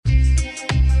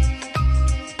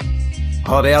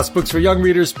Holiday House Books for Young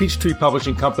Readers, Peachtree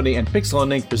Publishing Company, and Pixel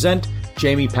and Ink present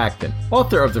Jamie Pacton,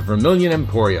 author of The Vermillion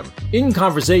Emporium, in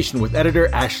conversation with editor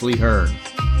Ashley Hearn.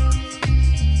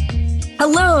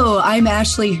 Hello, I'm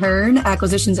Ashley Hearn,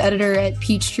 acquisitions editor at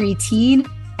Peachtree Teen,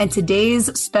 and today's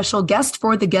special guest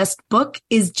for the guest book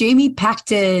is Jamie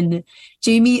Pacton.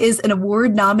 Jamie is an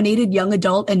award-nominated young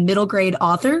adult and middle grade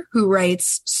author who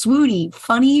writes swoony,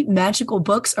 funny, magical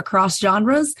books across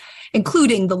genres,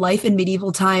 including The Life in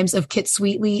Medieval Times of Kit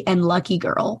Sweetly and Lucky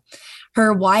Girl.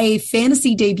 Her YA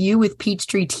fantasy debut with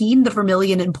Peachtree Teen, The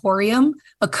Vermillion Emporium,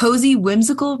 a cozy,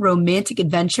 whimsical, romantic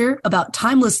adventure about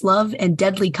timeless love and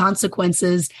deadly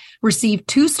consequences, received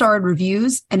 2-starred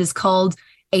reviews and is called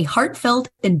a heartfelt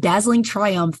and dazzling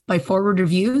triumph by Forward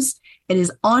Reviews. It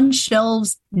is on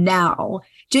shelves now.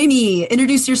 Jamie,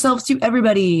 introduce yourself to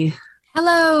everybody.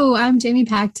 Hello, I'm Jamie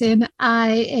Pacton. I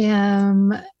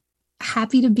am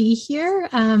happy to be here.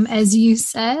 As you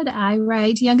said, I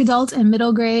write young adult and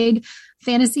middle grade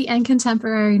fantasy and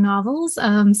contemporary novels.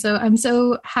 So I'm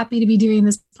so happy to be doing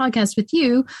this podcast with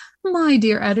you, my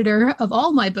dear editor of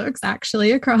all my books,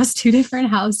 actually, across 2 different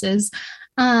houses.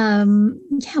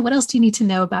 What else do you need to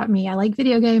know about me? I like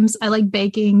video games. I like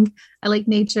baking. I like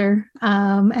nature.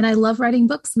 And I love writing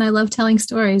books and I love telling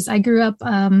stories. I grew up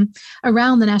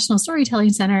around the National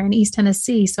Storytelling Center in East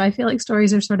Tennessee. So I feel like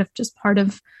stories are sort of just part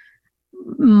of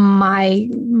my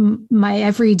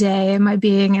everyday and my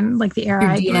being and like the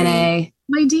era. Your DNA.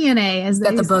 My DNA. As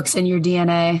got the books in your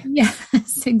DNA.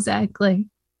 Yes, exactly.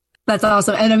 That's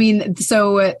awesome. And I mean,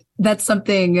 so that's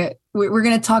something we're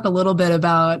going to talk a little bit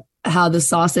about how the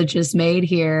sausage is made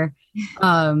here.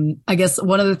 I guess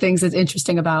one of the things that's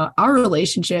interesting about our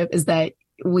relationship is that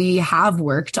we have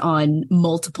worked on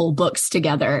multiple books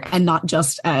together, and not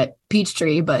just at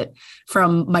Peachtree, but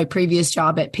from my previous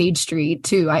job at Page Street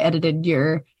too. I edited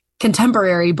your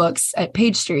contemporary books at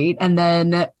Page Street, and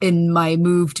then in my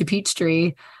move to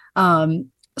Peachtree,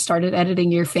 started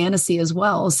editing your fantasy as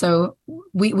well. So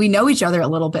we know each other a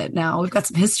little bit now. We've got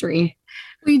some history.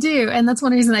 We do. And that's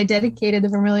one reason I dedicated the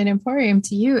Vermillion Emporium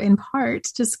to you, in part,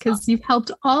 just because you've helped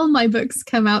all my books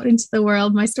come out into the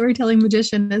world. My storytelling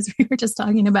magician, as we were just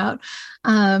talking about.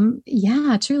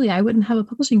 Truly, I wouldn't have a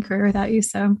publishing career without you.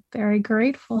 So I'm very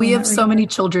grateful. We have so many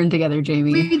children together,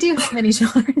 Jamie. We do have many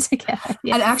children together.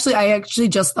 Yes. And actually, I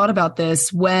just thought about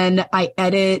this when I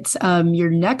edit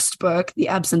your next book, The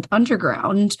Absinthe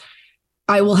Underground.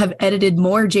 I will have edited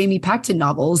more Jamie Pacton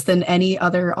novels than any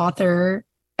other author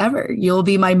ever. You'll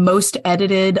be my most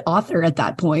edited author at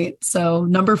that point. So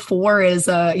number 4 is,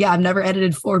 I've never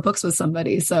edited 4 books with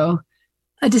somebody. So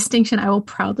a distinction I will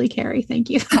proudly carry. Thank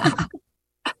you.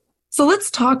 So let's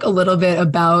talk a little bit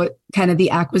about kind of the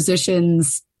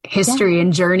acquisitions history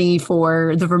and journey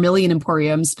for the Vermillion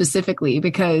Emporium specifically,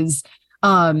 because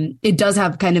it does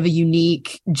have kind of a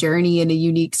unique journey and a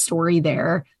unique story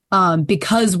there.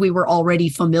 Because we were already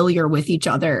familiar with each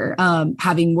other,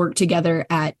 having worked together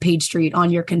at Page Street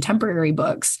on your contemporary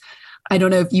books. I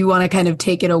don't know if you want to kind of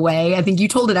take it away. I think you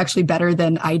told it actually better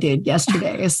than I did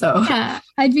yesterday. So yeah,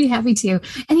 I'd be happy to.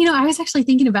 And, I was actually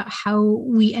thinking about how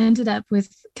we ended up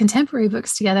with contemporary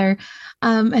books together.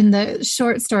 And the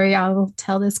short story, I'll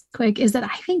tell this quick, is that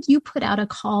I think you put out a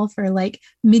call for like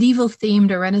medieval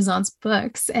themed or Renaissance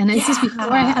books. And it's just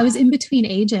before I was in between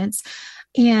agents.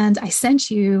 And I sent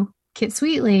you Kit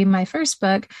Sweetly, my first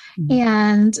book.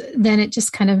 And then it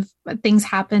just kind of things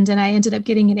happened and I ended up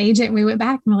getting an agent and we went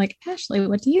back and we're like, Ashley,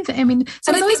 what do you think? I mean,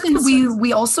 so and I think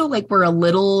we also like were a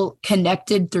little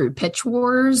connected through Pitch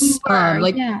Wars.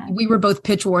 We were both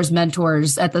Pitch Wars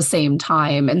mentors at the same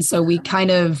time. And so we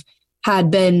kind of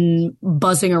had been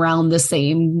buzzing around the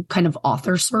same kind of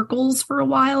author circles for a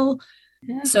while.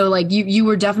 Yeah. So like you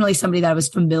were definitely somebody that I was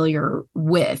familiar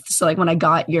with. So like when I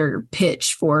got your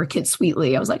pitch for Kit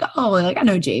Sweetly, I was like, oh, like I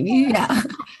know Jamie. Yeah.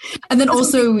 And then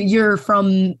also you're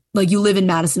from like, you live in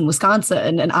Madison,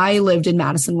 Wisconsin, and I lived in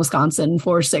Madison, Wisconsin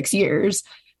for 6 years.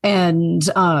 And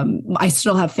I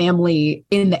still have family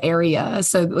in the area.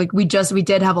 So like we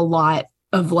did have a lot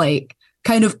of like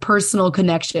kind of personal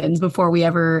connections before we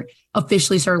ever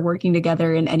officially started working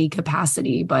together in any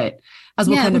capacity. But as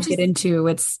we'll kind of get into,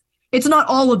 it's not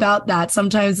all about that.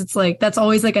 Sometimes it's like, that's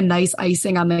always like a nice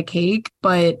icing on the cake,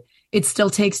 but it still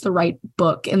takes the right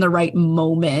book in the right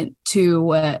moment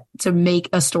to make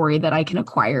a story that I can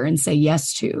acquire and say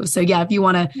yes to. So yeah, if you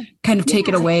want to kind of take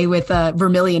it away with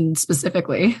Vermillion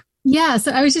specifically. Yeah.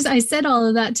 So I said all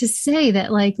of that to say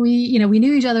that like we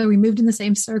knew each other, we moved in the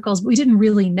same circles, but we didn't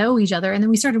really know each other. And then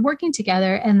we started working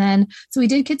together. And then, so we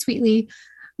did Kit Sweetly.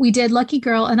 we did Lucky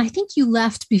Girl. And I think you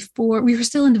left before we were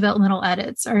still in developmental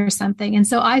edits or something. And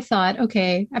so I thought,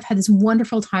 okay, I've had this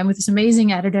wonderful time with this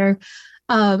amazing editor.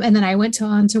 And then I went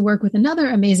on to work with another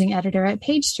amazing editor at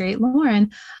Peachtree,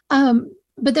 Lauren.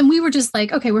 But then we were just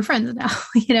like, okay, we're friends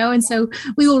now, and so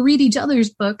we will read each other's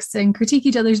books and critique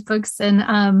each other's books.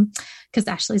 And because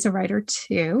Ashley's a writer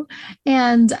too.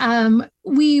 And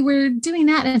we were doing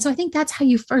that. And so I think that's how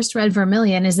you first read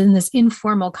Vermillion, is in this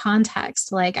informal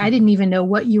context. Like, I didn't even know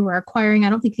what you were acquiring. I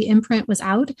don't think the imprint was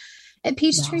out at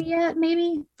Peachtree yet,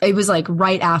 maybe. It was like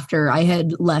right after I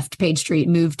had left Peachtree,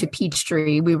 moved to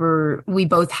Peachtree. We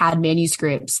both had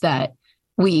manuscripts that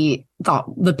we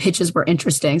thought the pitches were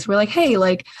interesting. So we're like, hey,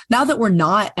 like, now that we're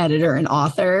not editor and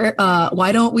author,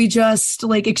 why don't we just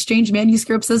like exchange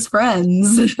manuscripts as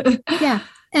friends? Yeah.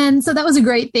 And so that was a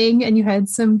great thing. And you had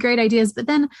some great ideas. But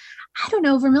then, I don't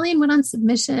know, Vermillion went on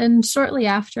submission shortly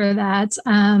after that,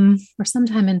 or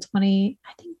sometime in 2020,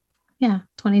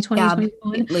 2021.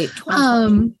 Late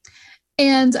 2020.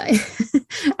 And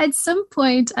at some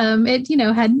point,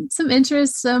 it, had some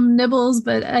interest, some nibbles,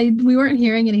 but we weren't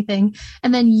hearing anything.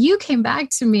 And then you came back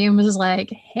to me and was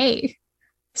like, hey,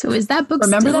 so is that book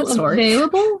still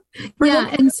available?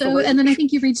 Yeah. And then I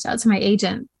think you reached out to my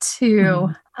agent too.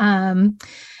 Mm-hmm.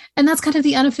 And that's kind of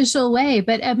the unofficial way.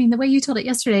 But I mean, the way you told it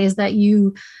yesterday is that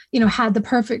you had the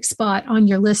perfect spot on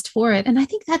your list for it. And I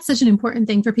think that's such an important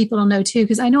thing for people to know too,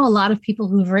 because I know a lot of people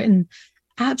who've written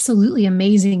absolutely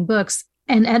amazing books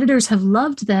and editors have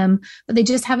loved them, but they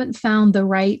just haven't found the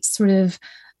right sort of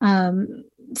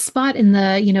spot in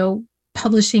the,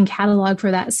 publishing catalog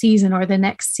for that season or the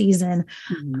next season,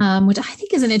 which I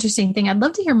think is an interesting thing. I'd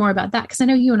love to hear more about that, because I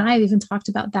know you and I have even talked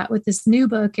about that with this new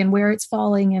book and where it's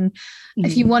falling. And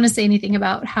if you want to say anything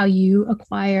about how you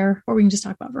acquire, or we can just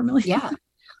talk about Vermillion. Yeah.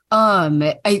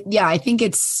 I think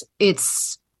it's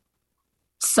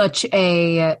such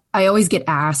I always get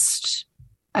asked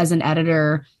as an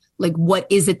editor, like, what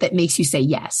is it that makes you say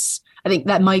yes? I think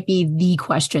that might be the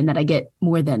question that I get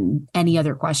more than any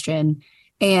other question.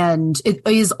 And it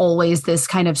is always this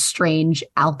kind of strange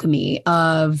alchemy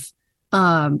of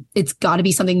it's got to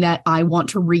be something that I want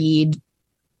to read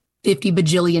 50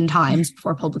 bajillion times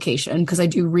before publication, because I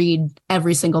do read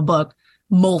every single book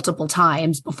multiple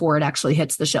times before it actually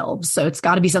hits the shelves. So it's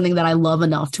got to be something that I love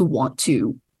enough to want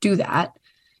to do that.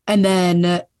 And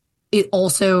then it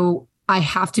also, I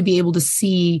have to be able to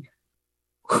see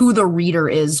who the reader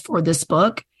is for this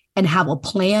book and have a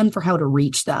plan for how to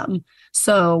reach them.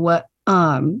 So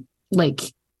like,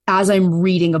 as I'm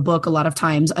reading a book, a lot of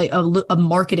times a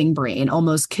marketing brain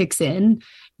almost kicks in,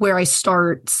 where I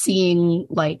start seeing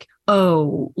like,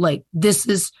 oh, like, this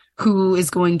is who is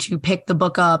going to pick the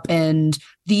book up, and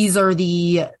these are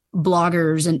the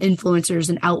bloggers and influencers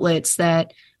and outlets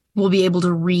that will be able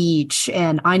to reach,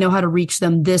 and I know how to reach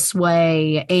them this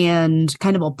way, and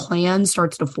kind of a plan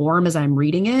starts to form as I'm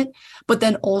reading it. But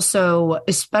then also,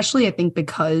 especially I think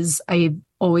because I've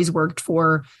always worked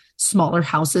for smaller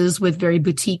houses with very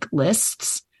boutique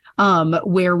lists,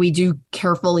 where we do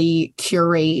carefully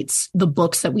curate the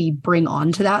books that we bring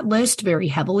onto that list very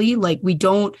heavily. Like, we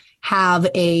don't have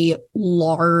a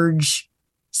large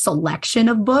selection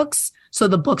of books. So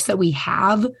the books that we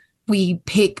have, we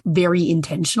pick very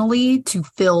intentionally to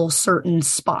fill certain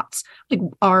spots. Like,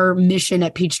 our mission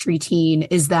at Peachtree Teen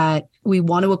is that we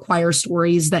want to acquire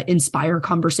stories that inspire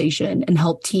conversation and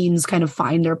help teens kind of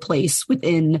find their place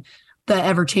within the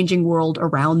ever-changing world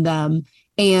around them.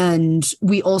 And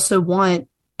we also want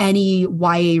any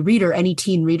YA reader, any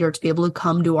teen reader, to be able to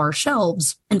come to our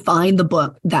shelves and find the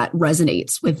book that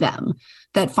resonates with them,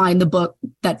 they can find the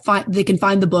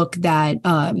book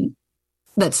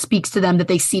that speaks to them, that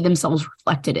they see themselves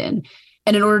reflected in.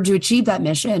 And in order to achieve that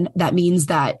mission, that means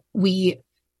that we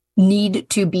need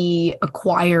to be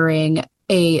acquiring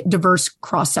a diverse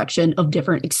cross-section of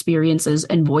different experiences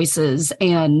and voices,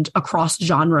 and across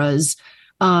genres,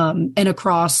 and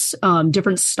across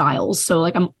different styles. So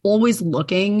like, I'm always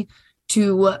looking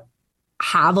to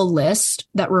have a list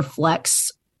that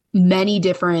reflects many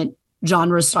different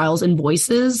genre styles and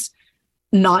voices,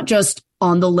 not just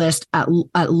on the list at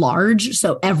large.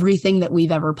 So everything that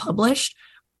we've ever published,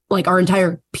 like our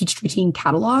entire Peachtree Teen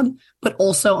catalog, but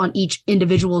also on each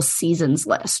individual season's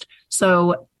list.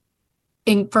 So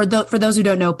for those who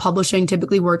don't know, publishing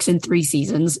typically works in 3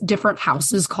 seasons. Different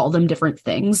houses call them different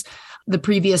things. The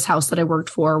previous house that I worked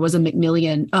for was a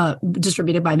Macmillan,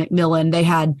 distributed by Macmillan. They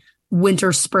had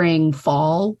winter, spring,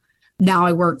 fall. Now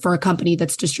I work for a company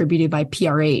that's distributed by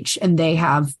PRH, and they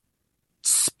have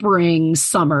spring,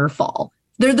 summer, fall.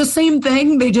 They're the same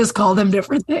thing. They just call them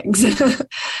different things.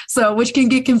 So, which can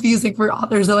get confusing for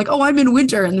authors. They're like, oh, I'm in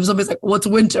winter. And somebody's like, what's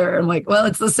winter? I'm like, well,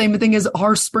 it's the same thing as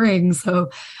our spring. So,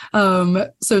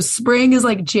 so spring is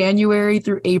like January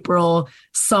through April.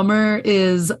 Summer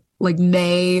is like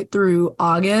May through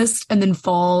August. And then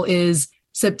fall is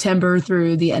September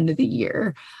through the end of the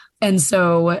year. And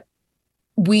so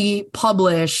we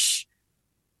publish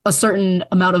a certain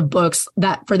amount of books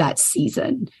that for that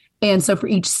season. And so for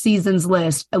each season's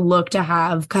list, I look to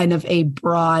have kind of a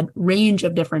broad range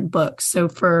of different books. So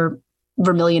for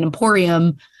Vermillion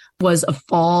Emporium was a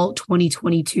fall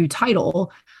 2022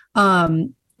 title.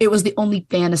 It was the only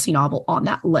fantasy novel on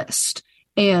that list.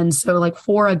 And so like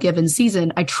for a given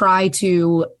season, I try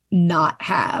to not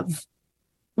have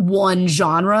one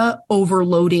genre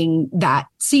overloading that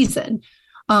season.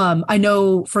 I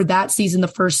know for that season, the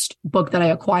first book that I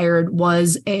acquired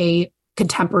was a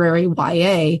contemporary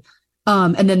YA.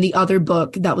 And then the other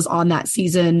book that was on that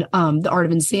season, The Art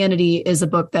of Insanity, is a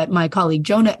book that my colleague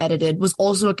Jonah edited, was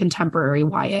also a contemporary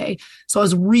YA. So I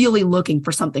was really looking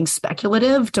for something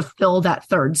speculative to fill that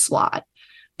third slot.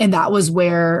 And that was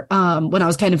where, when I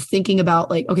was kind of thinking about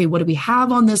like, okay, what do we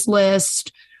have on this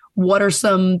list? What are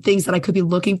some things that I could be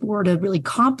looking for to really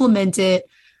complement it?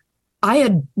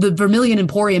 The Vermillion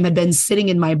Emporium had been sitting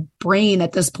in my brain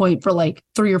at this point for like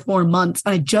 3 or 4 months.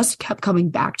 And I just kept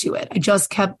coming back to it. I just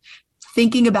kept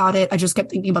thinking about it. I just kept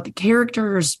thinking about the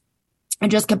characters. I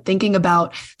just kept thinking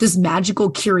about this magical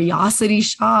curiosity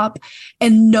shop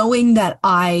and knowing that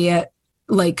I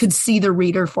like could see the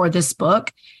reader for this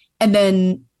book. And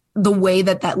then the way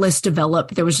that list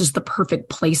developed, there was just the perfect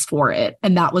place for it.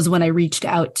 And that was when I reached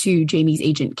out to Jamie's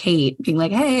agent, Kate, being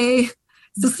like, hey,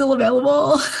 is this still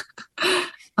available?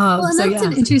 Well, and that's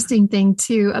an interesting thing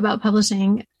too about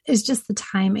publishing is just the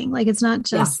timing. Like it's not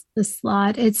just the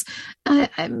slot. It's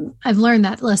I've learned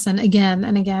that lesson again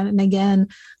and again and again.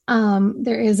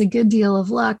 There is a good deal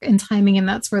of luck and timing, and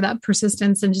that's where that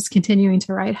persistence and just continuing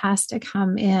to write has to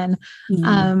come in.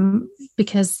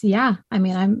 Because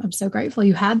I'm so grateful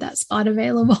you had that spot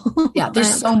available. Yeah,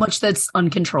 there's so much that's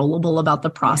uncontrollable about the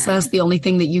process. The only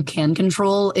thing that you can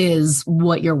control is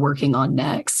what you're working on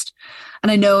next.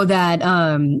 And I know that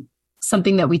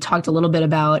something that we talked a little bit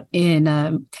about in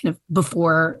kind of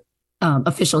before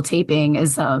official taping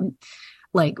is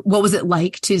like, what was it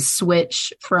like to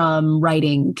switch from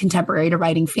writing contemporary to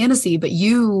writing fantasy? But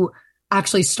you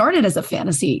actually started as a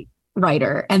fantasy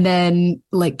writer, and then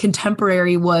like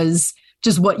contemporary was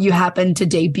just what you happened to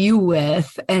debut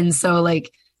with. And so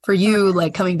like for you,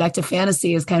 like coming back to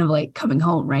fantasy is kind of like coming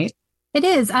home, right? It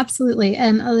is, absolutely.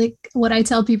 And like what I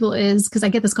tell people is, because I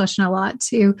get this question a lot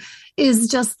too, is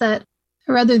just that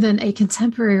rather than a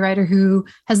contemporary writer who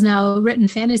has now written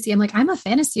fantasy, I'm a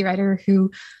fantasy writer who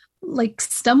like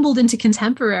stumbled into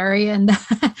contemporary. And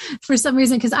for some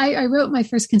reason, because I wrote my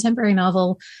first contemporary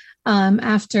novel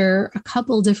after a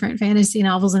couple different fantasy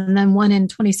novels, and then one in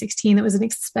 2016 that was an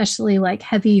especially like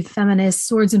heavy feminist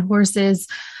swords and horses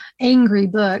angry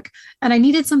book, and I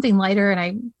needed something lighter, and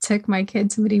I took my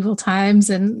kid to medieval times,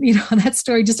 and that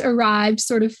story just arrived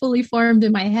sort of fully formed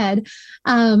in my head,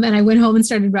 and I went home and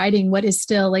started writing what is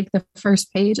still like the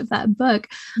first page of that book.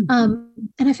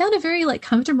 And I found a very like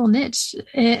comfortable niche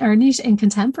in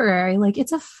contemporary. Like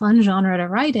it's a fun genre to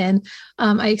write in.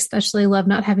 I especially love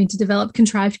not having to develop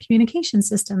contrived communication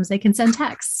systems. They can send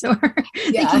texts or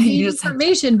they can gain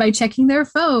information by checking their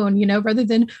phone, rather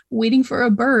than waiting for a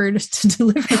bird to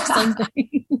deliver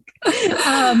something.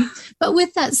 But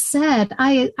with that said,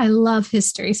 I love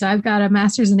history. So I've got a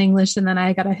master's in English, and then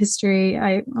I got a history.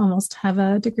 I almost have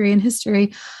a degree in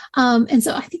history. And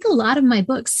so I think a lot of my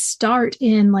books start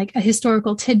in like a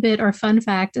historical tidbit or fun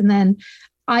fact, and then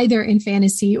either in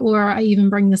fantasy, or I even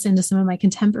bring this into some of my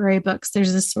contemporary books.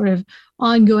 There's this sort of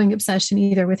ongoing obsession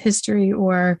either with history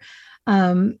or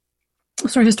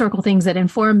sort of historical things that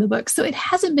inform the book. So it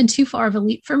hasn't been too far of a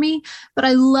leap for me, but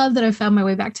I love that I found my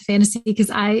way back to fantasy because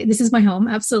this is my home.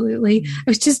 Absolutely. I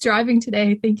was just driving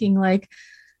today thinking like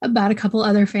about a couple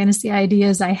other fantasy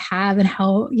ideas I have, and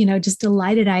how, just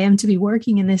delighted I am to be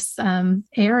working in this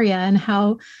area, and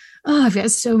how, I've got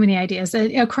so many ideas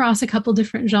across a couple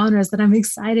different genres that I'm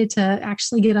excited to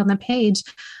actually get on the page.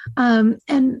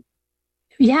 And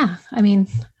yeah,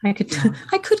 I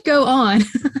could go on.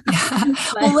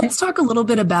 Well, let's talk a little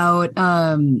bit about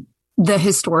the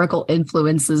historical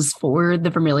influences for the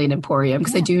Vermillion Emporium,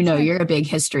 because I do know you're a big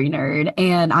history nerd,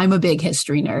 and I'm a big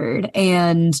history nerd.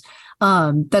 And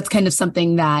that's kind of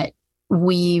something that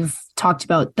we've talked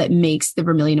about that makes the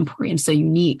Vermillion Emporium so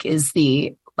unique, is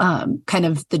the kind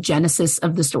of the genesis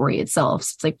of the story itself.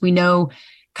 So it's like, we know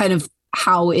kind of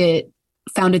how it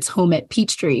found its home at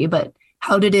Peachtree, but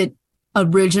how did it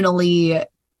originally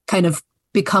kind of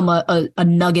become a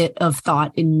nugget of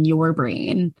thought in your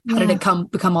brain? How did it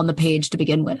become on the page to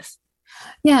begin with?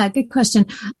 Yeah, good question.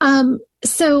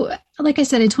 So like I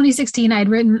said, in 2016, I'd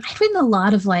written a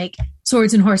lot of like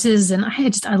swords and horses, and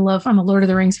I'm a Lord of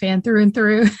the Rings fan through and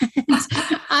through.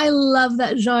 I love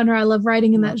that genre. I love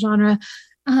writing in that genre.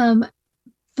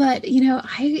 But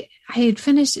I had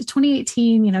finished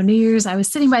 2018, New Year's. I was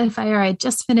sitting by the fire. I had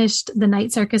just finished The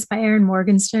Night Circus by Erin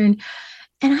Morgenstern.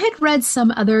 And I had read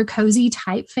some other cozy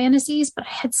type fantasies, but I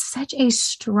had such a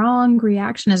strong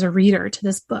reaction as a reader to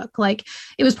this book. Like,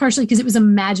 it was partially because it was a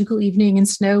magical evening and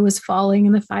snow was falling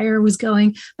and the fire was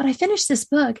going. But I finished this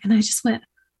book and I just went,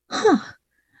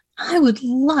 I would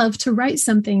love to write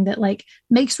something that like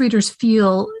makes readers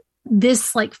feel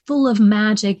this like full of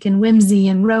magic and whimsy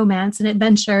and romance and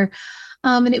adventure.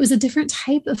 And it was a different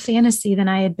type of fantasy than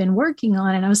I had been working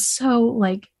on. And I was so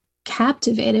like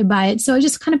captivated by it. So I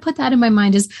just kind of put that in my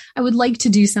mind as I would like to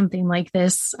do something like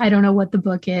this. I don't know what the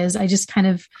book is. I just kind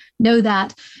of know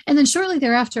that. And then shortly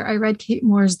thereafter, I read Kate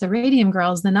Moore's The Radium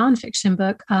Girls, the nonfiction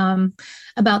book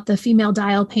about the female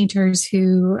dial painters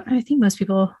who I think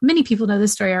many people know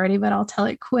this story already, but I'll tell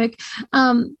it quick.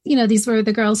 These were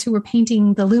the girls who were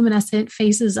painting the luminescent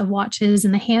faces of watches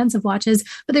and the hands of watches,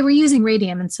 but they were using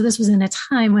radium. And so this was in a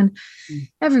time when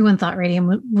everyone thought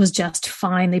radium was just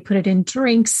fine. They put it in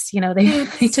drinks.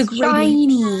 They took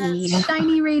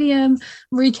shiny radium.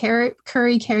 Marie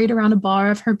Curie carried around a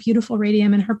bar of her beautiful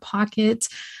radium in her pocket.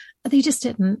 They just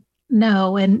didn't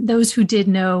know. And those who did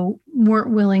know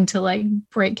weren't willing to like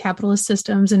break capitalist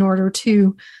systems in order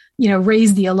to,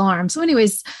 raise the alarm. So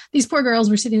anyways, these poor girls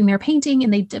were sitting there painting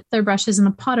and they dip their brushes in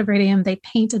a pot of radium. They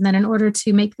paint. And then in order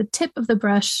to make the tip of the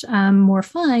brush more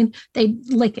fine, they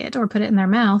lick it or put it in their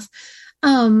mouth,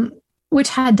 which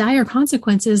had dire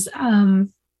consequences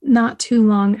not too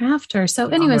long after. So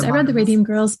anyways, I read The Radium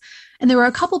Girls, and there were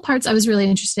a couple parts I was really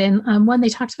interested in. One, they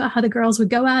talked about how the girls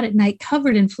would go out at night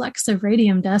covered in flecks of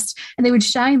radium dust, and they would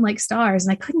shine like stars.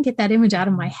 And I couldn't get that image out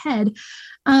of my head.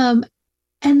 And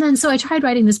then, so I tried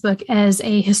writing this book as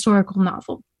a historical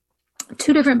novel.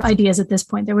 Two different ideas at this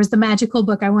point. There was the magical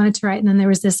book I wanted to write, and then there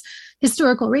was this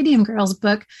historical Radium Girls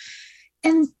book.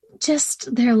 And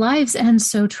just their lives end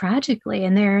so tragically,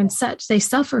 and they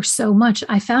suffer so much.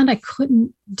 I found I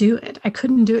couldn't do it. I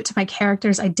couldn't do it to my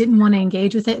characters. I didn't want to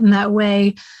engage with it in that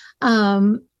way.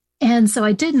 And so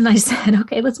I didn't. I said,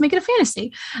 okay, let's make it a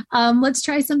fantasy. Let's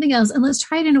try something else, and let's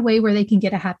try it in a way where they can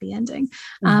get a happy ending.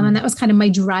 And that was kind of my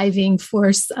driving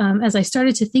force as I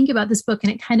started to think about this book,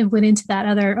 and it kind of went into that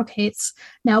other, okay, it's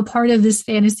now part of this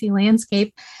fantasy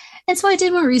landscape. And so I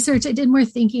did more research, I did more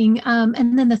thinking.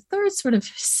 And then the third sort of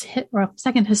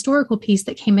second historical piece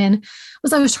that came in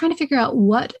was I was trying to figure out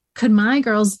what could my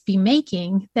girls be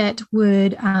making that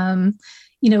would,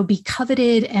 be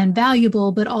coveted and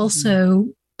valuable, but also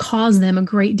cause them a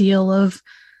great deal of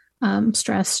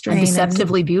stress, strain. And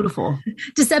deceptively beautiful.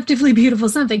 Deceptively beautiful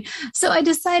something. So I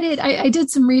decided, I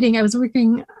did some reading. I was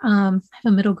working, I have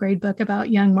a middle grade book about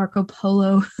young Marco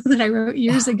Polo that I wrote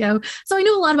years ago. So I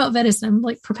know a lot about Venice, and I'm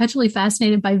like perpetually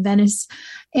fascinated by Venice.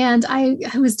 And I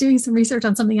was doing some research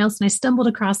on something else, and I stumbled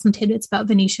across some tidbits about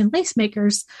Venetian lace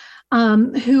makers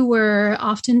who were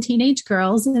often teenage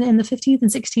girls. And in the 15th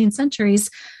and 16th centuries,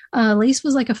 lace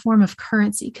was like a form of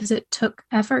currency because it took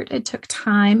effort, it took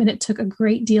time, and it took a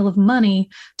great deal of money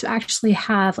to actually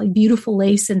have like beautiful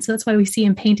lace. And so that's why we see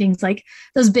in paintings like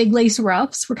those big lace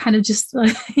ruffs were kind of just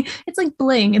like, it's like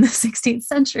bling in the 16th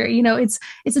century.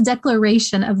 It's a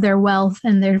declaration of their wealth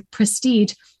and their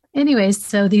prestige. Anyways,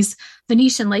 so these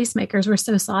Venetian lace makers were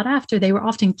so sought after, they were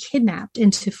often kidnapped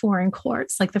into foreign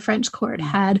courts. Like the French court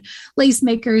had lace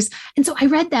makers. And so I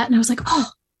read that and I was like, oh,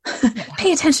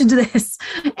 pay attention to this.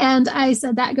 And I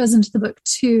said that goes into the book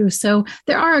too. So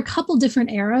there are a couple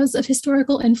different eras of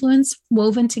historical influence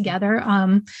woven together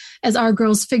as our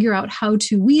girls figure out how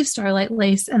to weave starlight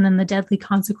lace and then the deadly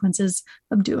consequences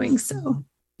of doing so.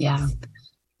 Yeah.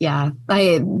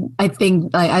 I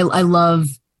think I love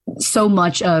so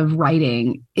much of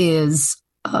writing is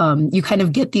you kind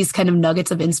of get these kind of nuggets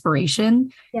of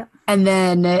inspiration and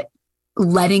then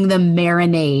letting them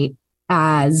marinate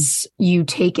as you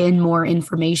take in more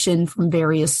information from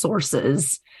various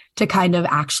sources to kind of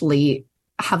actually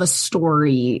have a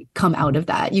story come out of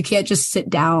that. You can't just sit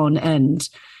down and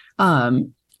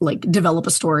develop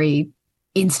a story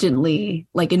instantly,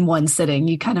 like in one sitting.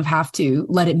 You kind of have to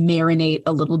let it marinate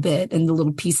a little bit and the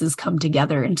little pieces come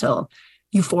together until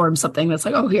you form something that's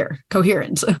like, oh, here,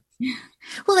 coherent.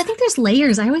 Well, I think there's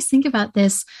layers. I always think about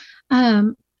this.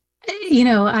 I'm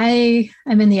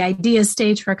in the idea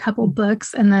stage for a couple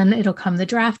books, and then it'll come the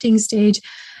drafting stage.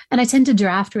 And I tend to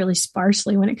draft really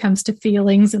sparsely when it comes to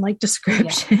feelings and like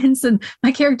descriptions. And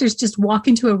my characters just walk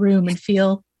into a room and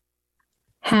feel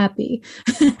happy.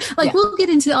 We'll get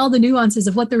into all the nuances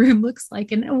of what the room looks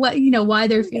like and what, why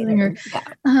they're feeling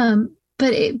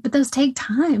but those take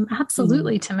time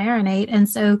absolutely to marinate. And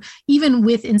so even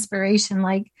with inspiration,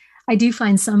 like I do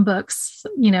find some books,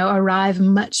 arrive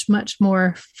much, much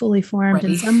more fully formed.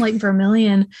 And some like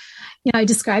Vermillion, I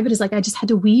describe it as like, I just had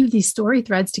to weave these story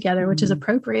threads together, which is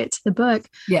appropriate to the book.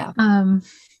 Yeah.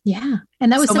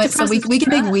 And that was we could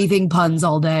make weaving puns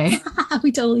all day.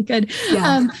 We totally could.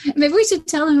 Yeah. Maybe we should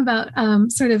tell them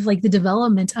about sort of like the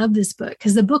development of this book,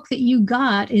 because the book that you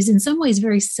got is in some ways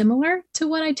very similar to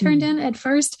what I turned in at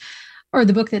first, or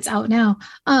the book that's out now,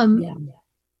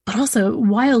 but also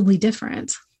wildly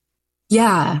different.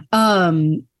 Yeah.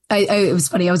 It was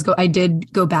funny. I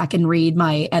did go back and read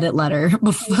my edit letter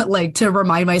before, like to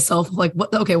remind myself, like,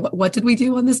 what did we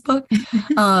do on this book?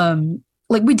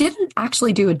 Like we didn't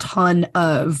actually do a ton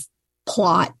of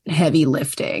plot heavy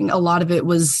lifting. A lot of it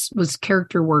was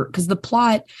character work, because the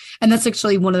plot, and that's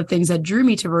actually one of the things that drew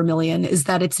me to Vermillion, is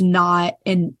that it's not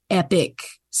an epic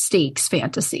stakes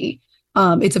fantasy.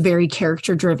 It's a very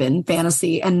character driven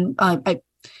fantasy. And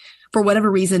for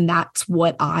whatever reason, that's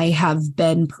what I have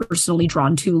been personally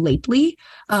drawn to lately.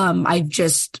 I've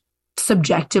just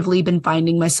subjectively been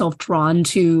finding myself drawn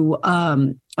to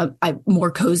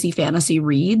more cozy fantasy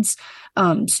reads,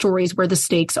 stories where the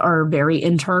stakes are very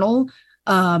internal,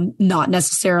 not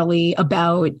necessarily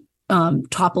about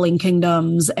toppling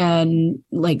kingdoms and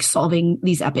like solving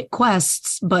these epic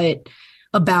quests, but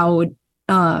about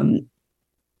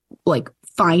like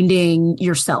finding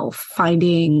yourself,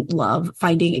 finding love,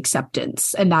 finding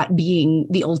acceptance, and that being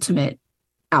the ultimate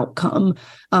outcome,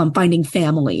 finding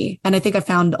family. And I think I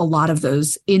found a lot of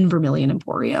those in Vermillion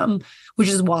Emporium, which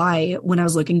is why when I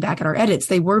was looking back at our edits,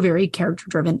 they were very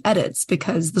character-driven edits,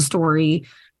 because the story,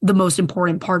 the most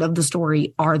important part of the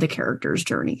story are the characters'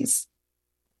 journeys.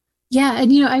 Yeah.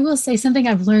 And, I will say something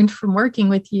I've learned from working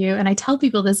with you, and I tell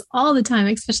people this all the time,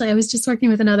 especially I was just working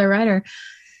with another writer.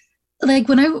 Like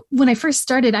when I first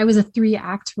started, I was a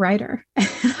 3-act writer.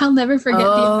 I'll never forget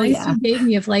the advice you gave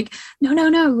me of like,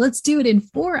 no, let's do it in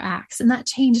 4 acts. And that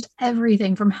changed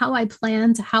everything from how I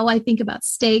plan to how I think about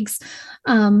stakes.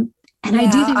 And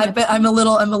I do think I'm a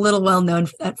little well known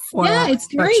for that format. Yeah, it's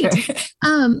great. Sure.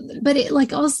 But it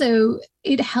like also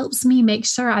it helps me make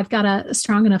sure I've got a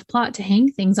strong enough plot to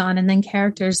hang things on, and then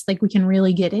characters like we can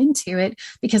really get into it,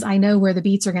 because I know where the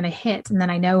beats are going to hit, and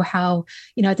then I know how,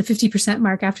 at the 50%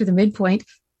 mark after the midpoint,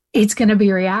 it's going to be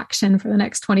a reaction for the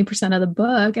next 20% of the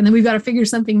book. And then we've got to figure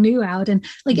something new out. And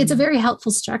like, it's a very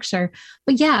helpful structure.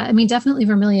 But yeah, I mean, definitely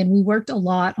Vermillion, we worked a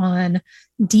lot on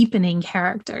deepening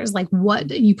characters. Like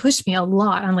what you pushed me a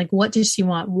lot on, like, what does she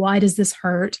want? Why does this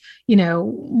hurt?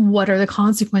 What are the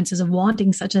consequences of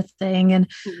wanting such a thing? And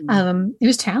it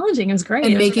was challenging. It was great.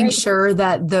 And making sure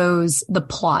that the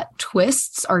plot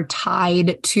twists are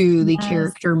tied to the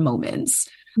character moments,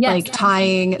 like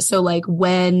tying. So like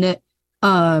when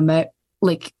a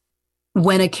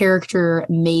character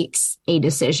makes a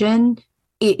decision,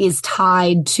 it is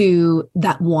tied to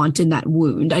that want and that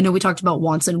wound. I know we talked about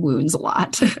wants and wounds a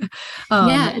lot.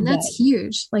 And that's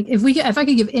huge. Like if I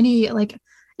could give any like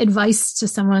advice to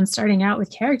someone starting out with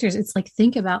characters, it's like,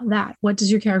 think about that. What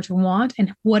does your character want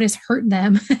and what has hurt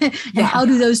them? And how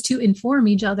do those two inform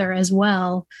each other as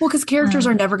well? Well, because characters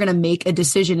are never going to make a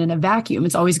decision in a vacuum.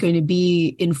 It's always going to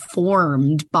be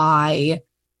informed by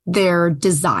their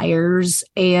desires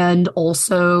and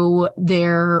also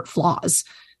their flaws.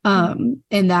 And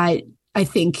that, I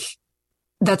think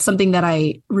that's something that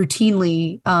I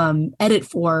routinely edit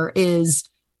for, is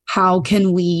how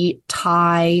can we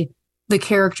tie the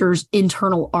character's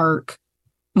internal arc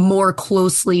more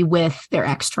closely with their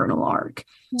external arc.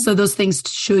 So those things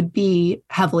should be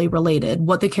heavily related.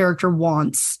 What the character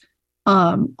wants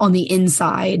on the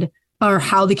inside, or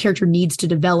how the character needs to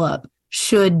develop,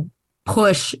 should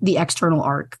push the external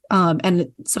arc.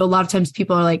 And so a lot of times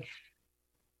people are like,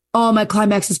 oh, my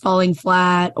climax is falling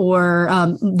flat, or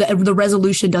the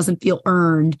resolution doesn't feel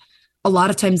earned. A lot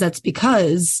of times that's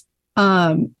because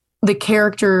the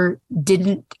character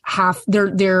didn't have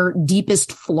their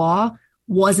deepest flaw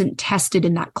wasn't tested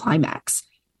in that climax.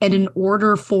 And in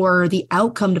order for the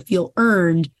outcome to feel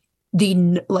earned, the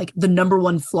number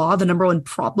one flaw, the number one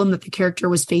problem that the character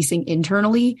was facing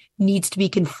internally needs to be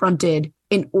confronted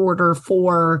in order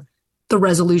for the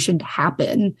resolution to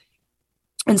happen.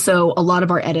 And so a lot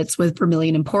of our edits with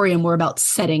Vermillion Emporium were about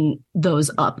setting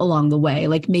those up along the way,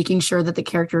 like making sure that the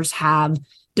characters have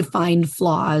defined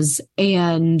flaws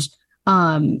and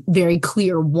very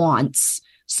clear wants,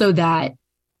 so that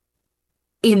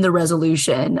in the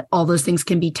resolution, all those things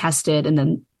can be tested, and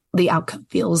then the outcome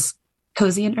feels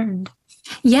cozy and earned.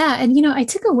 Yeah. And, I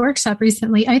took a workshop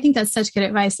recently. I think that's such good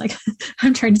advice. Like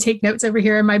I'm trying to take notes over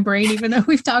here in my brain, even though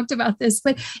we've talked about this,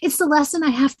 but it's the lesson I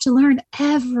have to learn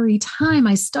every time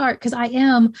I start. Cause I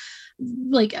am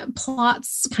like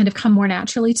plots kind of come more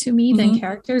naturally to me than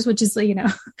characters, which is, I'm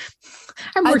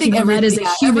working on that as a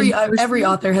human. Every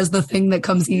author has the thing that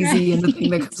comes easy and the thing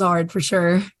that comes hard, for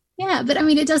sure. Yeah, but I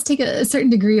mean, it does take a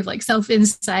certain degree of like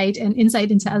self-insight and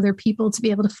insight into other people to be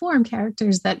able to form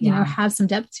characters that, have some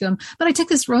depth to them. But I took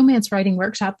this romance writing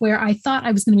workshop where I thought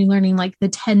I was going to be learning like the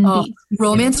 10 beats.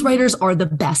 Romance writers are the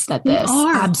best at this.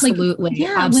 Absolutely. Like,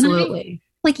 absolutely.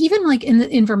 Like even like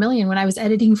in Vermillion, when I was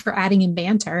editing for Adding in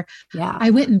Banter,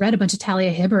 I went and read a bunch of Talia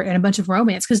Hibbert and a bunch of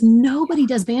romance, because nobody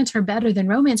does banter better than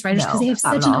romance writers, because they have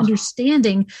such an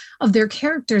understanding of their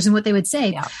characters and what they would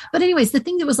say. Yeah. But anyways, the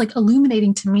thing that was like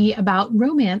illuminating to me about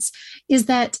romance is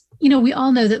that, we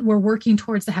all know that we're working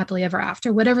towards the happily ever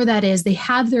after, whatever that is. They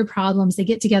have their problems, they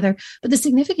get together. But the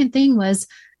significant thing was,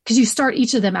 because you start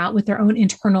each of them out with their own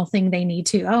internal thing they need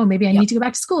to. Oh, maybe I need to go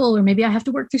back to school, or maybe I have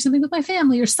to work through something with my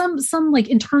family, or some like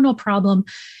internal problem.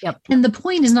 Yep. And the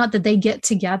point is not that they get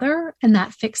together and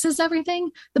that fixes everything.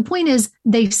 The point is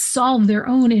they solve their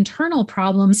own internal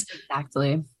problems.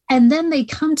 Exactly. And then they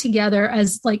come together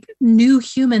as like new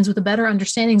humans with a better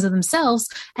understandings of themselves.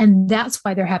 And that's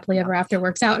why their happily ever after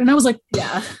works out. And I was like,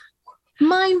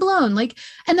 mind blown. Like,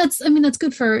 and that's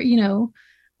good for,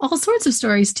 all sorts of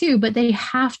stories too, but they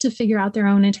have to figure out their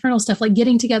own internal stuff, like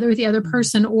getting together with the other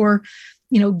person, or,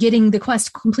 getting the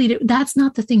quest completed. That's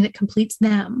not the thing that completes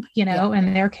them,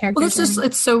 and their characters. Well,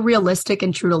 it's so realistic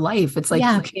and true to life. It's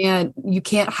like, you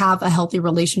can't have a healthy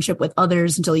relationship with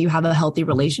others until you have a healthy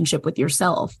relationship with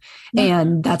yourself. Yeah.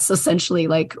 And that's essentially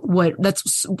like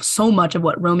that's so much of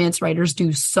what romance writers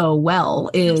do so well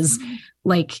is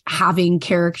like having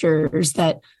characters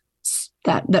that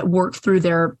work through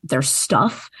their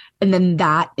stuff. And then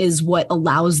that is what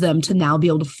allows them to now be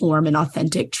able to form an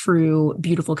authentic, true,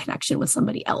 beautiful connection with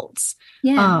somebody else.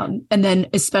 Yeah. And then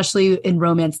especially in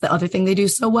romance, the other thing they do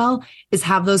so well is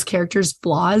have those characters'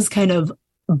 flaws kind of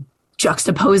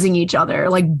juxtaposing each other,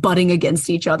 like butting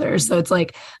against each other. So it's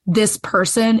like this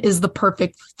person is the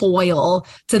perfect foil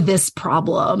to this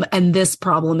problem, and this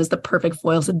problem is the perfect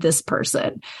foil to this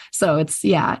person. So it's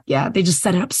they just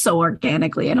set it up so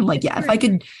organically. And I'm like, if I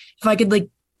could like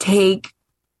take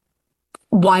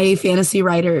YA fantasy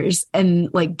writers and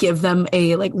like give them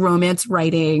a like romance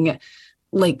writing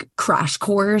like crash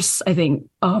course, I think,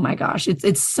 oh my gosh,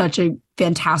 it's such a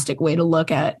fantastic way to look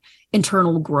at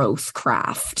internal growth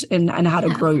craft and how to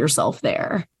grow yourself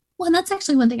there. Well, and that's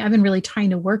actually one thing I've been really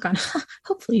trying to work on.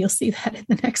 Hopefully you'll see that in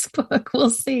the next book. We'll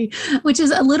see, which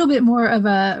is a little bit more of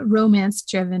a romance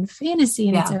driven fantasy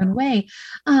in its own way.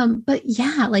 But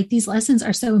like these lessons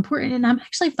are so important. And I'm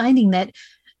actually finding that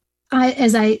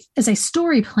as I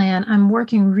story plan, I'm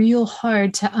working real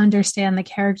hard to understand the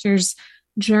character's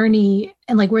journey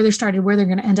and like where they started, where they're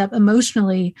going to end up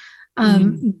emotionally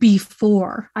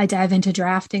before I dive into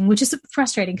drafting, which is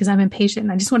frustrating because I'm impatient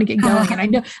and I just want to get going.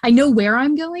 And I know where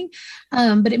I'm going,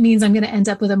 but it means I'm going to end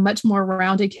up with a much more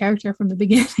rounded character from the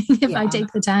beginning if I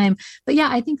take the time. But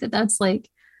I think that's like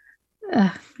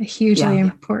a hugely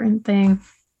important thing.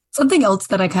 Something else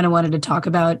that I kind of wanted to talk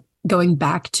about, going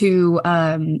back to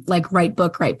like right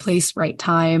book, right place, right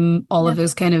time, all of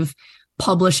those kind of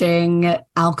publishing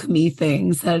alchemy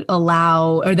things that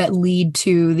allow or that lead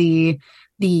to the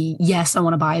yes, I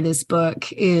want to buy this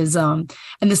book is, and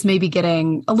this may be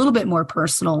getting a little bit more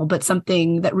personal, but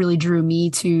something that really drew me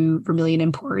to Vermillion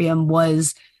Emporium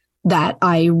was that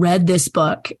I read this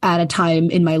book at a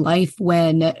time in my life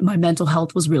when my mental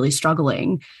health was really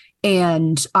struggling.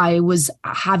 And I was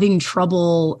having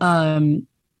trouble,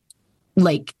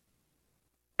 like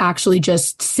actually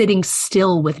just sitting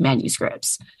still with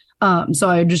manuscripts. So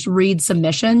I would just read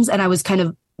submissions and I was kind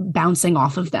of bouncing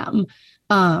off of them.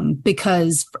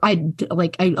 Because I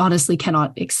honestly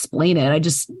cannot explain it. I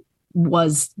just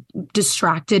was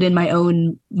distracted in my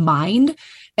own mind.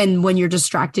 And when you're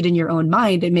distracted in your own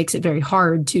mind, it makes it very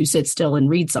hard to sit still and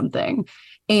read something.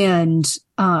 And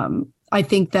I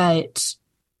think that's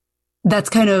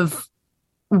kind of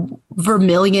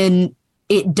Vermillion.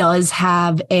 It does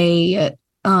have a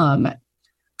kind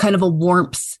of a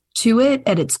warmth to it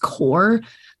at its core.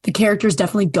 The characters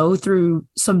definitely go through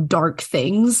some dark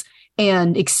things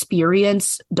and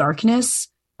experience darkness,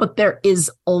 but there is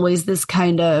always this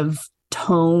kind of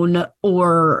tone,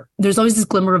 or there's always this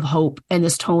glimmer of hope and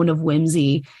this tone of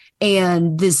whimsy,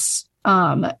 and this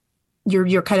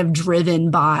you're kind of driven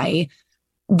by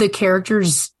the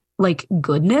characters like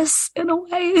goodness in a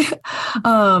way,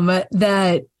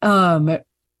 that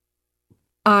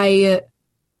I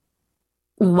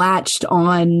latched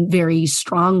on very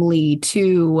strongly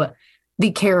to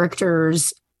the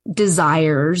characters'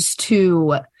 desires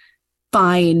to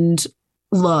find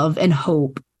love and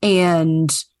hope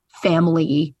and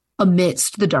family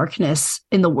amidst the darkness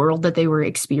in the world that they were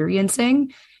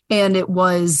experiencing. And it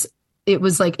was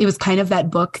kind of that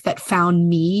book that found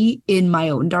me in my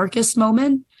own darkest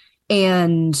moment.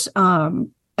 And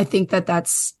I think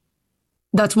that's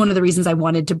one of the reasons I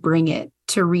wanted to bring it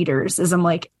to readers, is I'm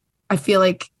like, I feel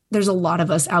like there's a lot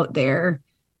of us out there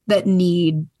that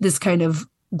need this kind of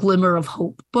glimmer of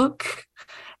hope book.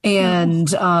 And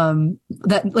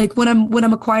that, like, when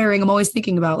I'm acquiring, I'm always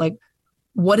thinking about, like,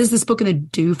 what is this book going to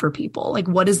do for people? Like,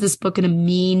 what is this book going to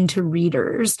mean to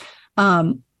readers?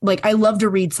 Like, I love to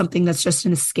read something that's just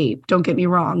an escape. Don't get me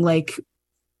wrong. Like,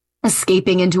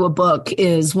 escaping into a book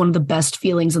is one of the best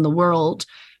feelings in the world.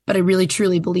 But I really,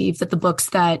 truly believe that the books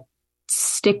that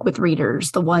stick with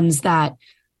readers, the ones that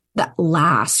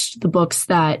last, the books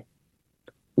that,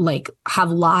 like,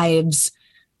 have lives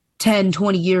 10,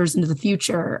 20 years into the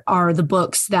future, are the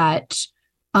books that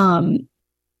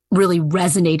really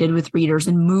resonated with readers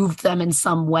and moved them in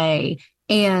some way,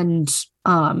 and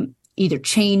either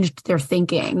changed their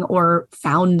thinking or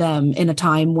found them in a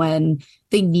time when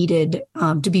they needed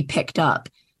to be picked up.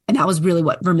 And that was really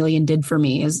what Vermillion did for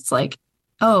me. Is it's like,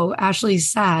 oh,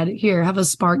 Ashley's sad. Here, have a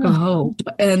spark of hope.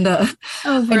 And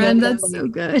oh, friend, that's so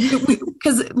good.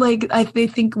 Because, like, I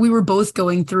think we were both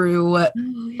going through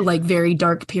like very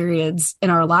dark periods in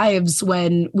our lives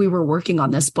when we were working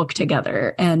on this book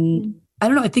together. And I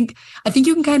don't know, I think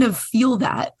you can kind of feel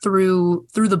that through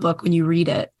the book when you read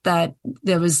it, that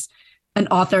there was an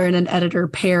author and an editor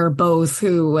pair both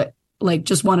who, like,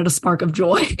 just wanted a spark of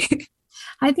joy.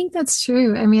 I think that's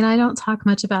true. I mean, I don't talk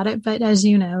much about it, but as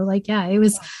you know, like, yeah, it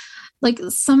was like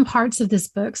some parts of this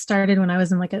book started when I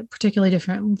was in like a particularly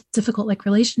difficult like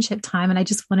relationship time. And I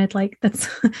just wanted, like, I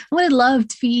wanted love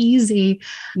to be easy.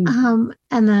 And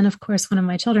then of course, one of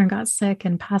my children got sick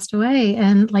and passed away.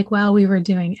 And, like, while we were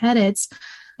doing edits,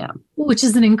 which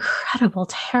is an incredible,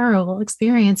 terrible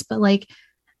experience, but, like,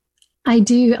 I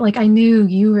knew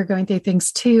you were going through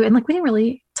things too. And, like, we didn't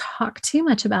really talk too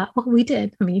much about, well, we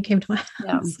did. I mean, you came to my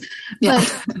house,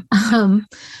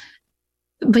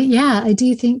 but yeah, I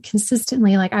do think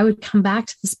consistently, like, I would come back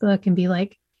to this book and be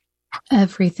like,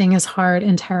 everything is hard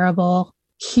and terrible.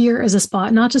 Here is a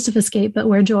spot, not just of escape, but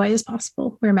where joy is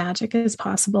possible, where magic is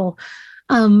possible.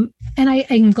 And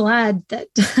I'm glad that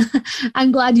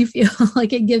I'm glad you feel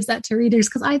like it gives that to readers,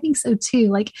 because I think so too.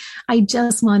 Like, I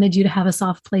just wanted you to have a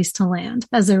soft place to land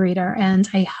as a reader. And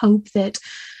I hope that,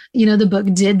 you know, the book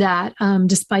did that,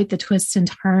 despite the twists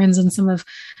and turns and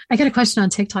I got a question on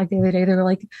TikTok the other day. They were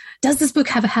like, does this book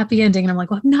have a happy ending? And I'm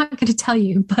like, well, I'm not going to tell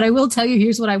you, but I will tell you,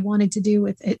 here's what I wanted to do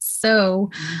with it.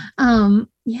 So, yeah.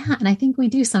 And I think we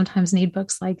do sometimes need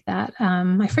books like that.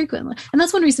 I frequently, and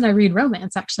that's one reason I read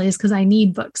romance, actually, is because I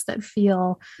need books that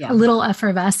feel a little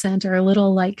effervescent or a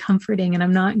little, like, comforting, and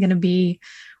I'm not going to be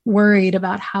worried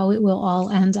about how it will all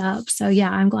end up. So yeah,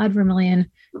 I'm glad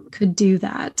Vermillion could do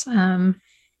that.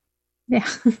 Yeah,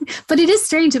 but it is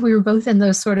strange that we were both in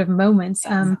those sort of moments,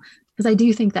 because I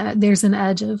do think that there's an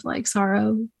edge of, like,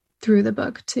 sorrow through the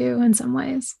book too, in some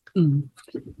ways.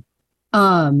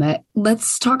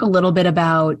 Let's talk a little bit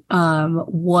about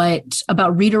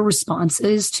about reader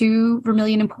responses to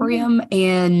Vermillion Emporium,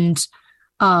 and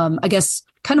I guess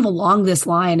kind of along this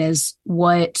line is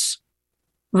what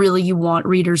really you want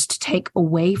readers to take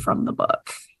away from the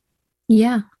book.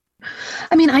 Yeah.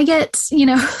 I mean, I get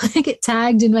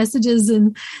tagged in messages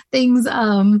and things.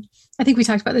 I think we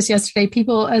talked about this yesterday.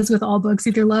 People, as with all books,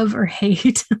 either love or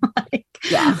hate,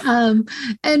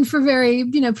 and for very,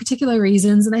 particular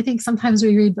reasons. And I think sometimes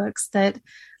we read books that,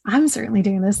 I'm certainly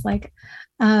doing this. Like,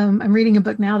 I'm reading a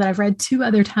book now that I've read 2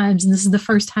 other times, and this is the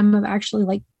first time I've actually,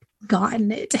 like,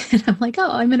 gotten it. And I'm like,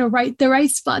 oh, I'm in the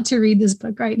right spot to read this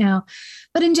book right now.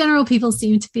 But in general, people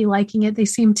seem to be liking it. They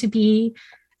seem to be,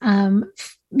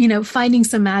 finding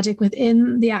some magic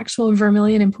within the actual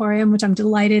Vermillion Emporium, which I'm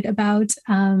delighted about.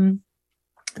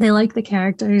 They like the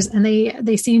characters, and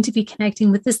they seem to be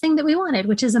connecting with this thing that we wanted,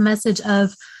 which is a message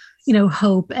of,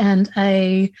 hope and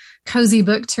a cozy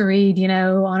book to read,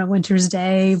 on a winter's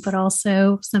day, but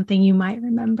also something you might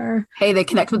remember. Hey, they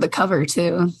connect with the cover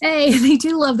too. Hey, they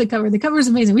do love the cover. The cover is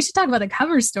amazing. We should talk about the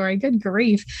cover story. Good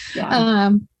grief.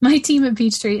 Yeah. My team at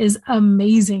Peachtree is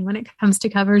amazing when it comes to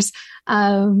covers.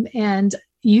 And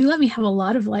you let me have a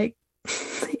lot of, like,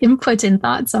 input and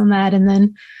thoughts on that. And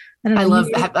then I love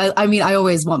that. I mean, I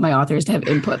always want my authors to have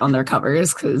input on their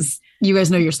covers, because you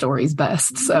guys know your stories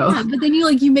best. So, yeah, but then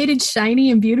you made it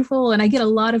shiny and beautiful. And I get a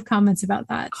lot of comments about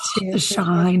that too. The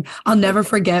shine. I'll never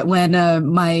forget when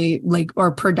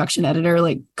our production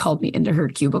editor called me into her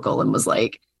cubicle and was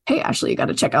like, hey, Ashley, you got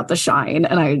to check out the shine.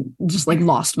 And I just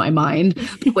lost my mind.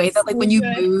 The way that when you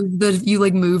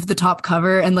move the top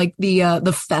cover and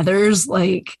the feathers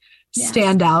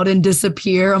stand out and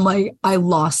disappear. I'm like, I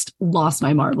lost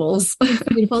my marbles. It's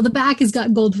beautiful. The back has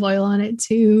got gold foil on it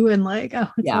too. And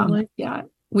lovely. Yeah.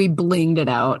 We blinged it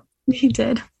out. We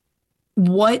did.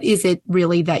 What is it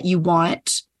really that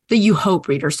you hope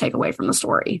readers take away from the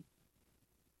story?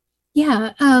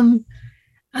 Yeah.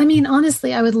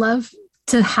 Honestly, I would love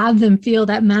to have them feel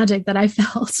that magic that I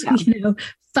felt,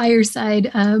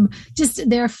 Fireside. Just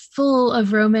they're full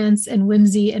of romance and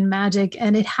whimsy and magic.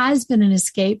 And it has been an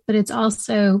escape, but it's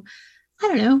also, I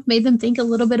don't know, made them think a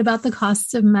little bit about the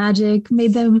costs of magic,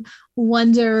 made them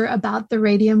wonder about the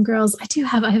Radium Girls. I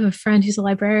have a friend who's a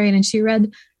librarian, and she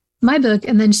read my book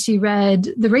and then she read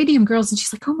the Radium Girls, and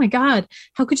she's like, oh my God,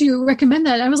 how could you recommend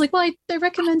that? And I was like, well, I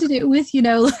recommended it with,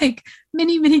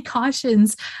 many, many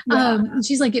cautions. Yeah.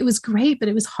 She's like, it was great, but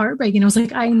it was heartbreaking. I was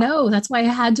like, I know, that's why I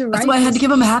had to write. That's why I had to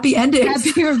give them a happy ending.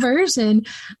 Happier version,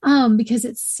 because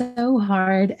it's so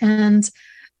hard. And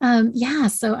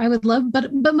so I would love,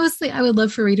 but mostly I would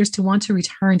love for readers to want to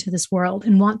return to this world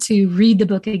and want to read the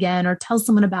book again or tell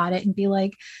someone about it and be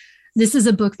like, this is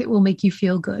a book that will make you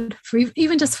feel good for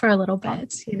even just for a little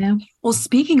bit, Well,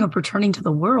 speaking of returning to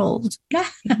the world,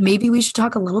 maybe we should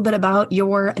talk a little bit about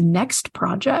your next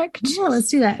project. Yeah, let's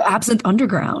do that. Absinthe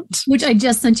Underground, which I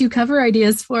just sent you cover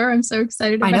ideas for. I'm so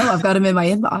excited about. I know, I've got them in my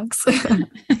inbox.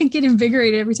 I get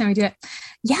invigorated every time I do it.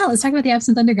 Yeah, let's talk about the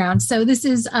Absinthe Underground. So this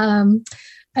is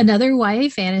another YA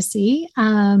fantasy.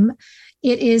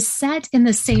 It is set in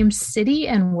the same city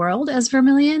and world as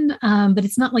Vermillion, but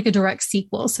it's not like a direct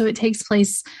sequel. So it takes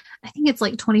place, I think it's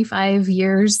 25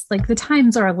 years. The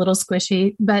times are a little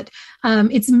squishy, but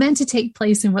it's meant to take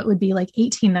place in what would be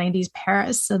 1890s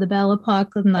Paris. So the Belle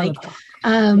Epoque and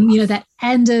that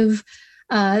end of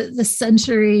the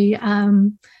century.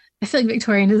 I feel like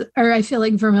Victorian, or I feel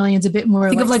like Vermillion's a bit more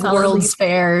think of World's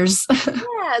Fairs.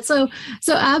 Yeah. So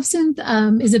Absinthe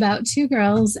is about two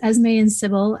girls, Esme and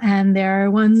Sybil, and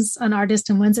one's an artist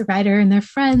and one's a writer, and they're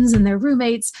friends and they're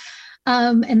roommates.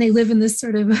 And they live in this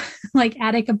sort of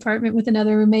attic apartment with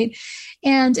another roommate.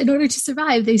 And in order to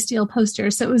survive, they steal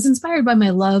posters. So it was inspired by my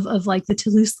love of the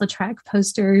Toulouse-Lautrec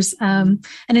posters and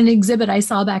an exhibit I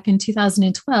saw back in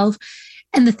 2012.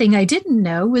 And the thing I didn't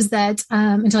know was that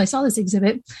until I saw this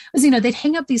exhibit was, they'd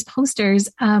hang up these posters,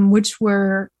 which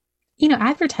were,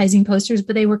 advertising posters,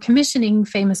 but they were commissioning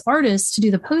famous artists to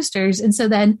do the posters. And so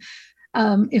then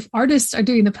if artists are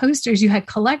doing the posters, you had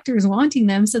collectors wanting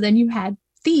them. So then you had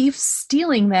thieves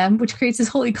stealing them, which creates this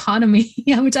whole economy,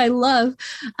 which I love.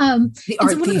 The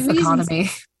art thief economy.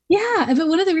 Yeah. But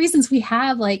one of the reasons we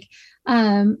have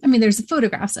there's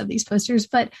photographs of these posters,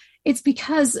 but it's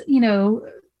because,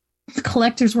 the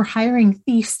collectors were hiring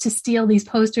thieves to steal these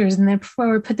posters and then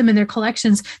put them in their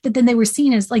collections, that then they were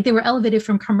seen as they were elevated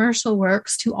from commercial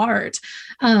works to art.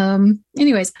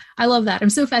 Anyways, I love that. I'm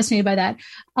so fascinated by that.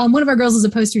 One of our girls is a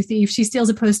poster thief. She steals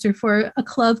a poster for a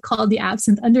club called the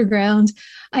Absinthe Underground.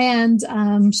 And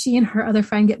she and her other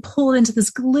friend get pulled into this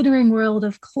glittering world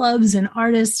of clubs and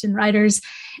artists and writers.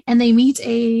 And they meet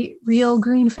a real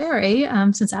green fairy,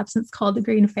 since Absinthe's called the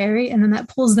Green Fairy. And then that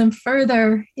pulls them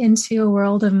further into a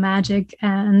world of magic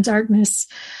and darkness.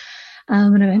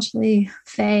 And eventually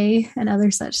fae and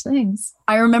other such things.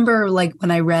 I remember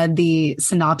when I read the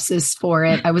synopsis for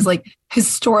it, I was like,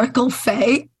 historical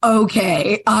fae?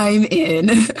 Okay, I'm in.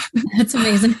 That's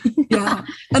amazing. Yeah.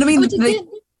 And I mean,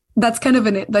 that's kind of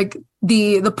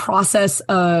the process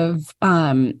of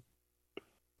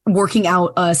working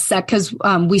out a set, because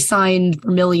we signed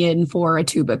Vermillion for a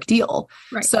 2-book deal.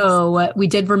 Right. So we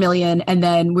did Vermillion, and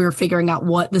then we were figuring out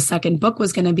what the second book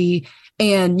was going to be.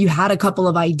 And you had a couple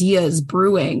of ideas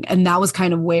brewing, and that was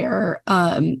kind of where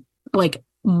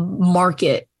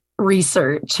market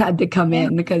research had to come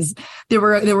in, because there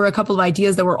were a couple of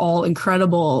ideas that were all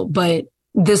incredible, but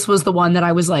this was the one that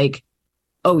I was like,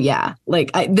 oh yeah,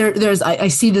 I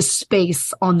see the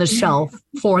space on the shelf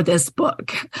for this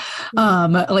book.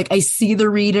 I see the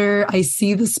reader, I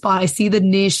see the spot, I see the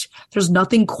niche. There's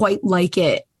nothing quite like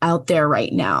it out there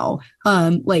right now.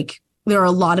 There are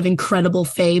a lot of incredible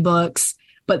fae books,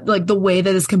 but the way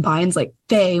that this combines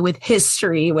fae with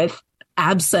history, with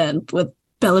absinthe, with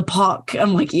Belle Epoque,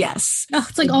 I'm like, yes. Oh,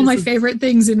 it's all my favorite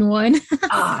things in one.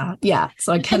 Yeah.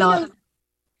 So I cannot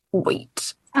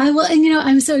wait.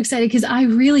 I'm so excited because I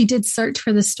really did search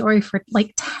for this story for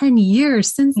like 10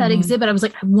 years since that exhibit. I was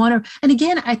like, I want to, and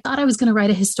again, I thought I was going to write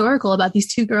a historical about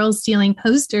these two girls stealing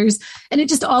posters, and it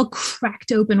just all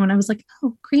cracked open when I was like,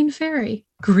 oh, Green Fairy,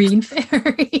 which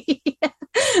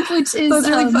is it's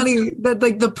really funny that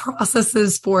like the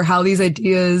processes for how these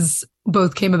ideas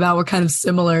both came about were kind of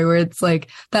similar, where it's like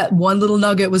that one little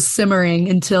nugget was simmering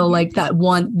until like that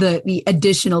one, the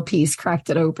additional piece cracked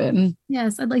it open.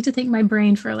 Yes. I'd like to thank my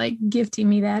brain for like gifting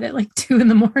me that at like 2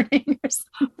 a.m. or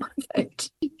something. Perfect.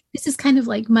 This is kind of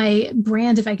like my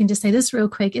brand, if I can just say this real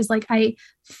quick, is like I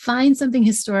find something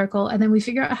historical and then we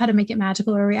figure out how to make it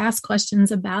magical, or we ask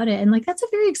questions about it. And like, that's a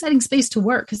very exciting space to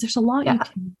work because there's a lot you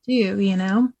can do, you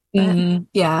know?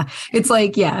 Yeah. It's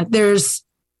like, there's,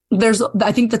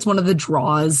 I think that's one of the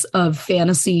draws of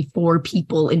fantasy for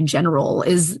people in general,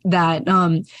 is that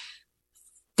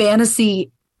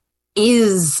fantasy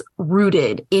is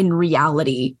rooted in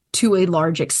reality to a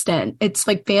large extent. It's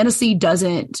like fantasy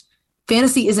isn't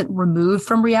removed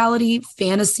from reality.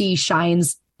 Fantasy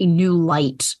shines a new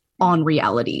light on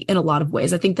reality in a lot of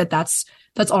ways. I think that's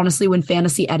honestly when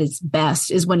fantasy at its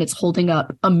best is when it's holding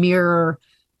up a mirror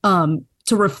to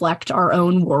reflect our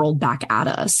own world back at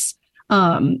us.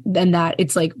 And that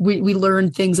it's like we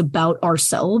learn things about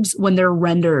ourselves when they're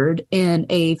rendered in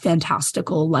a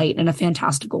fantastical light and a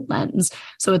fantastical lens.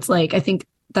 So it's like, I think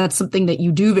that's something that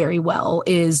you do very well,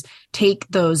 is take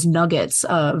those nuggets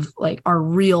of like our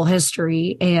real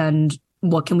history and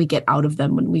what can we get out of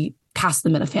them when we cast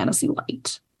them in a fantasy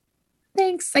light.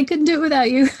 Thanks. I couldn't do it without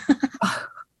you.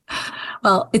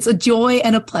 Well, it's a joy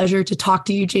and a pleasure to talk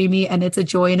to you, Jamie, and it's a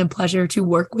joy and a pleasure to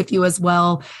work with you as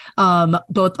well,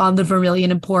 both on the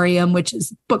Vermillion Emporium, which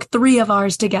is book 3 of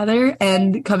ours together,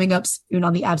 and coming up soon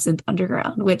on the Absinthe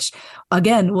Underground, which,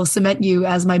 again, will cement you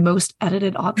as my most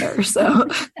edited author. So,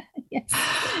 yes.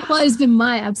 Well, it's been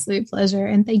my absolute pleasure,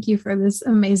 and thank you for this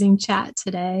amazing chat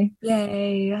today.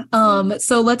 Yay.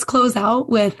 So let's close out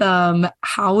with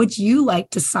how would you like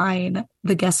to sign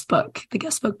the guest book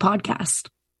podcast?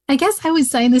 I guess I would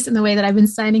sign this in the way that I've been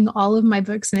signing all of my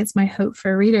books, and it's my hope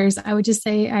for readers. I would just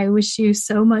say, I wish you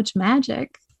so much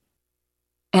magic.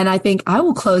 And I think I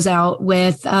will close out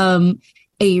with a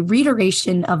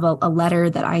reiteration of a letter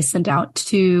that I sent out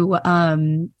to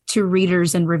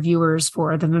readers and reviewers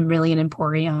for the Vermillion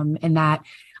Emporium, and that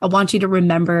I want you to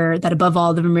remember that above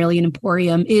all, the Vermillion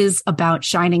Emporium is about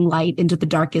shining light into the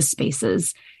darkest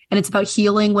spaces, and it's about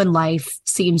healing when life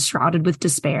seems shrouded with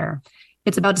despair.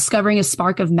 It's about discovering a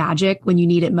spark of magic when you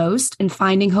need it most, and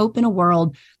finding hope in a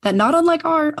world that, not unlike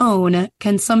our own,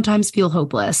 can sometimes feel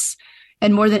hopeless.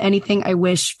 And more than anything, I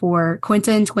wish for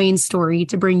Quinta and Twain's story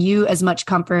to bring you as much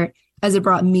comfort as it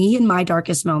brought me in my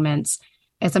darkest moments,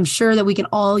 as I'm sure that we can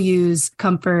all use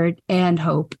comfort and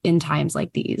hope in times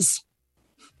like these.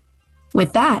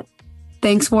 With that,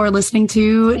 thanks for listening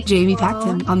to Jamie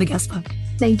Pacton on The Guest Book.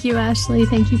 Thank you, Ashley.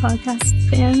 Thank you,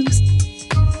 podcast fans.